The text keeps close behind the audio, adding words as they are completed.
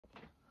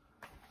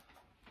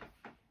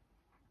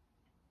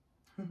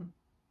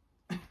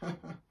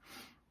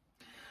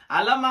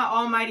I love my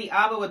almighty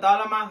Abba with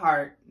all of my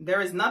heart. There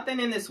is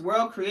nothing in this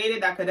world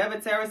created that could ever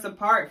tear us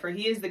apart, for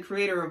he is the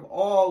creator of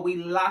all. We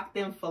locked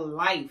in for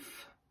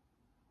life.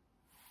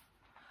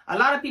 A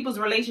lot of people's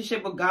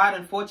relationship with God,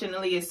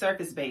 unfortunately, is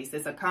surface-based.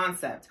 It's a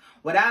concept.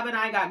 What Abba and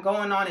I got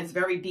going on is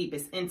very deep.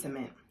 It's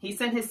intimate. He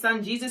sent his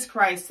son, Jesus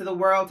Christ, to the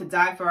world to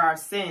die for our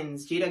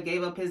sins. Jesus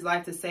gave up his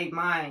life to save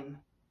mine.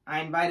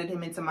 I invited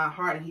him into my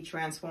heart, and he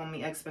transformed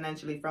me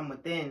exponentially from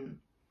within.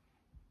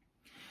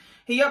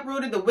 He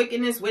uprooted the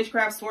wickedness,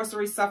 witchcraft,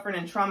 sorcery, suffering,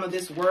 and trauma of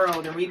this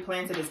world and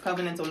replanted his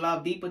covenantal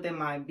love deep within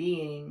my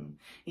being.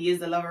 He is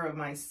the lover of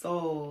my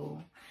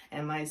soul,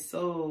 and my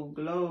soul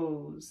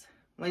glows.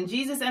 When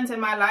Jesus entered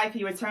my life,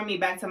 he returned me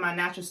back to my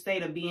natural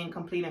state of being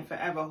complete and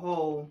forever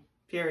whole,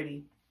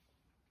 purity.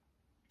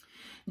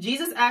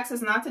 Jesus asks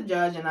us not to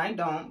judge, and I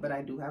don't, but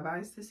I do have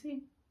eyes to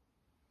see.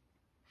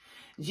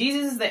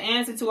 Jesus is the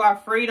answer to our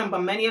freedom,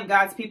 but many of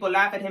God's people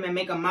laugh at him and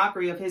make a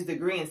mockery of his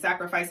degree in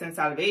sacrifice and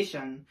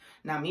salvation.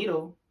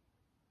 Namido.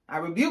 I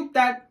rebuke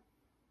that.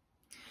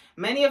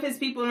 Many of his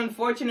people,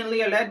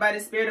 unfortunately, are led by the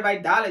spirit of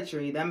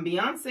idolatry. Them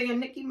Beyonce and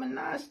Nicki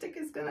Minaj think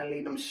it's going to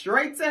lead them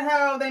straight to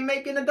hell. They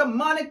making a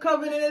demonic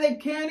covenant and they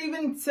can't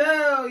even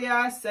tell. Yeah,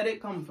 I said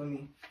it, come for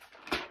me.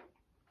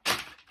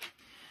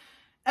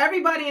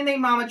 Everybody and their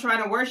mama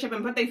trying to worship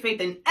and put their faith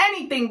in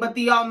anything but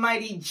the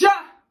almighty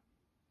Jah.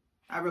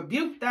 I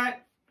rebuke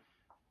that.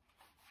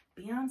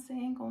 Beyonce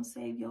ain't gonna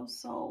save your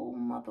soul,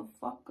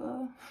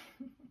 motherfucker.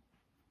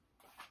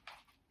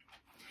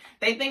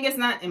 They think it's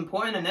not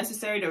important or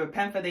necessary to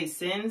repent for their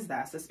sins.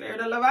 That's the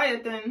spirit of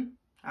Leviathan.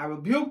 I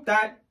rebuke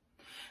that.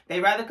 They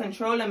rather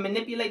control and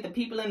manipulate the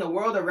people in the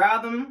world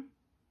around them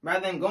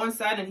rather than go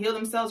inside and heal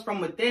themselves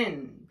from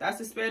within. That's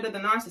the spirit of the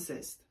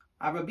narcissist.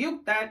 I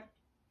rebuke that.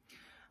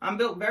 I'm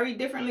built very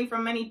differently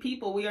from many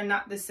people. We are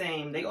not the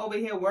same. They over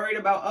here worried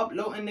about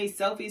uploading their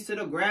selfies to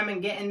the gram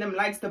and getting them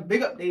likes to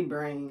big up their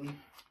brain.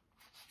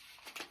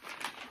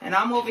 And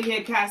I'm over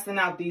here casting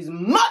out these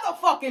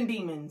motherfucking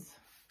demons.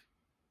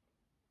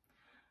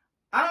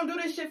 I don't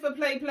do this shit for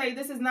play.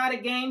 This is not a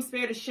game.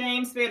 Spirit of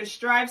shame, spirit of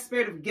strife,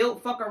 spirit of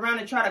guilt. Fuck around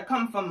and try to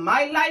come from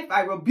my life.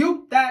 I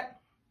rebuke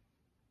that.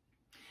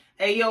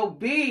 Ayo,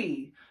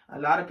 B. A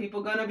lot of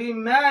people gonna be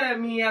mad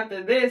at me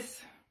after this.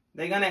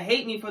 They're going to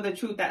hate me for the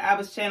truth that I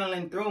was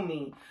channeling through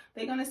me.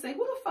 They're going to say, who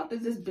the fuck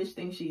does this bitch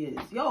think she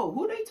is? Yo,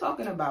 who they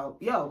talking about?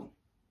 Yo,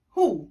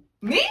 who?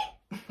 Me?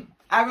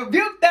 I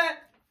rebuke that.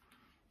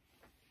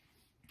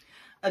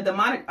 A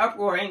demonic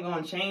uproar ain't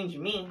going to change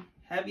me.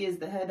 Heavy is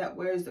the head that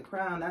wears the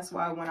crown. That's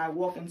why when I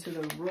walk into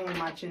the room,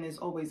 my chin is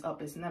always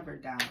up. It's never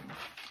down.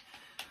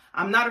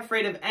 I'm not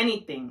afraid of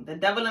anything. The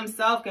devil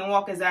himself can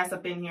walk his ass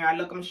up in here. I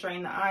look him straight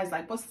in the eyes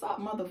like, what's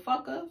up,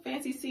 motherfucker?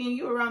 Fancy seeing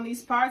you around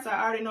these parts.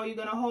 I already know you're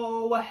going to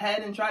hold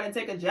ahead and try to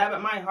take a jab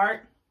at my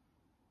heart.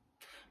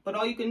 But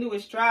all you can do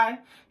is try.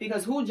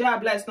 Because who Jah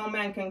bless, no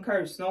man can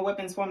curse. No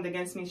weapons formed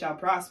against me shall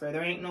prosper.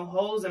 There ain't no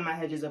holes in my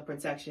hedges of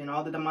protection.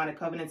 All the demonic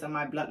covenants of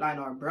my bloodline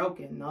are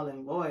broken. Null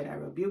and void. I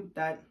rebuke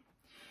that.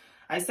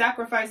 I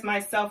sacrificed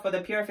myself for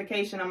the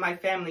purification of my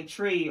family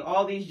tree.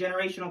 All these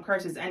generational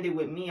curses ended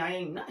with me. I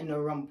ain't nothing to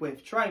rump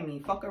with. Try me.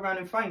 Fuck around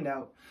and find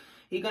out.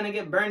 He gonna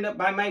get burned up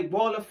by my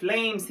wall of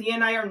flames. He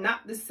and I are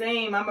not the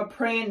same. I'm a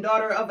praying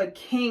daughter of a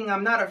king.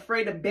 I'm not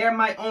afraid to bear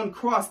my own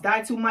cross.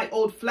 Die to my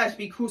old flesh.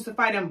 Be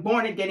crucified and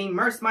born again.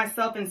 Immerse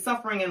myself in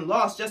suffering and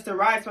loss just to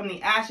rise from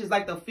the ashes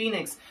like the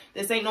phoenix.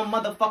 This ain't no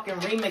motherfucking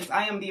remix.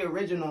 I am the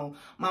original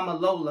Mama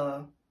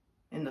Lola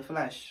in the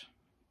flesh.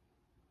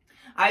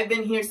 I've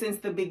been here since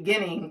the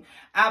beginning.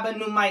 Abba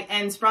knew my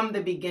ends from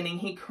the beginning.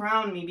 He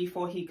crowned me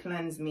before he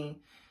cleansed me.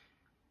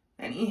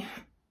 And he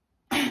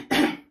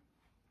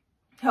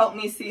helped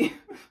me see,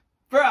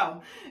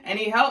 bro. And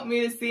he helped me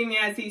to see me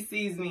as he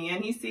sees me.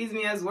 And he sees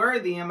me as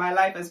worthy and my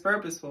life as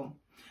purposeful.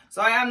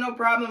 So I have no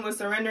problem with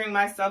surrendering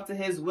myself to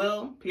his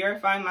will,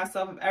 purifying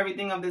myself of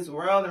everything of this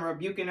world and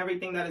rebuking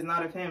everything that is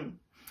not of him.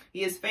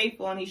 He is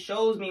faithful and he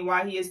shows me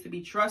why he is to be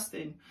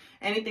trusted.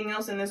 Anything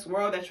else in this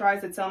world that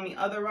tries to tell me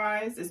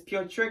otherwise is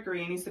pure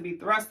trickery and needs to be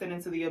thrusted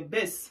into the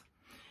abyss.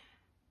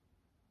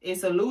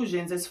 It's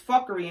illusions, it's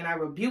fuckery, and I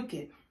rebuke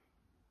it.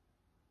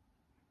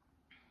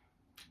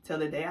 Till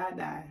the day I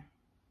die.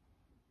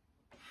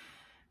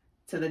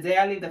 Till the day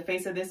I leave the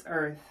face of this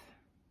earth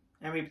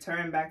and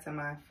return back to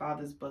my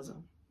Father's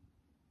bosom.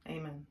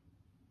 Amen.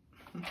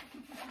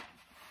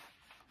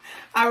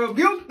 I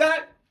rebuke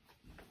that.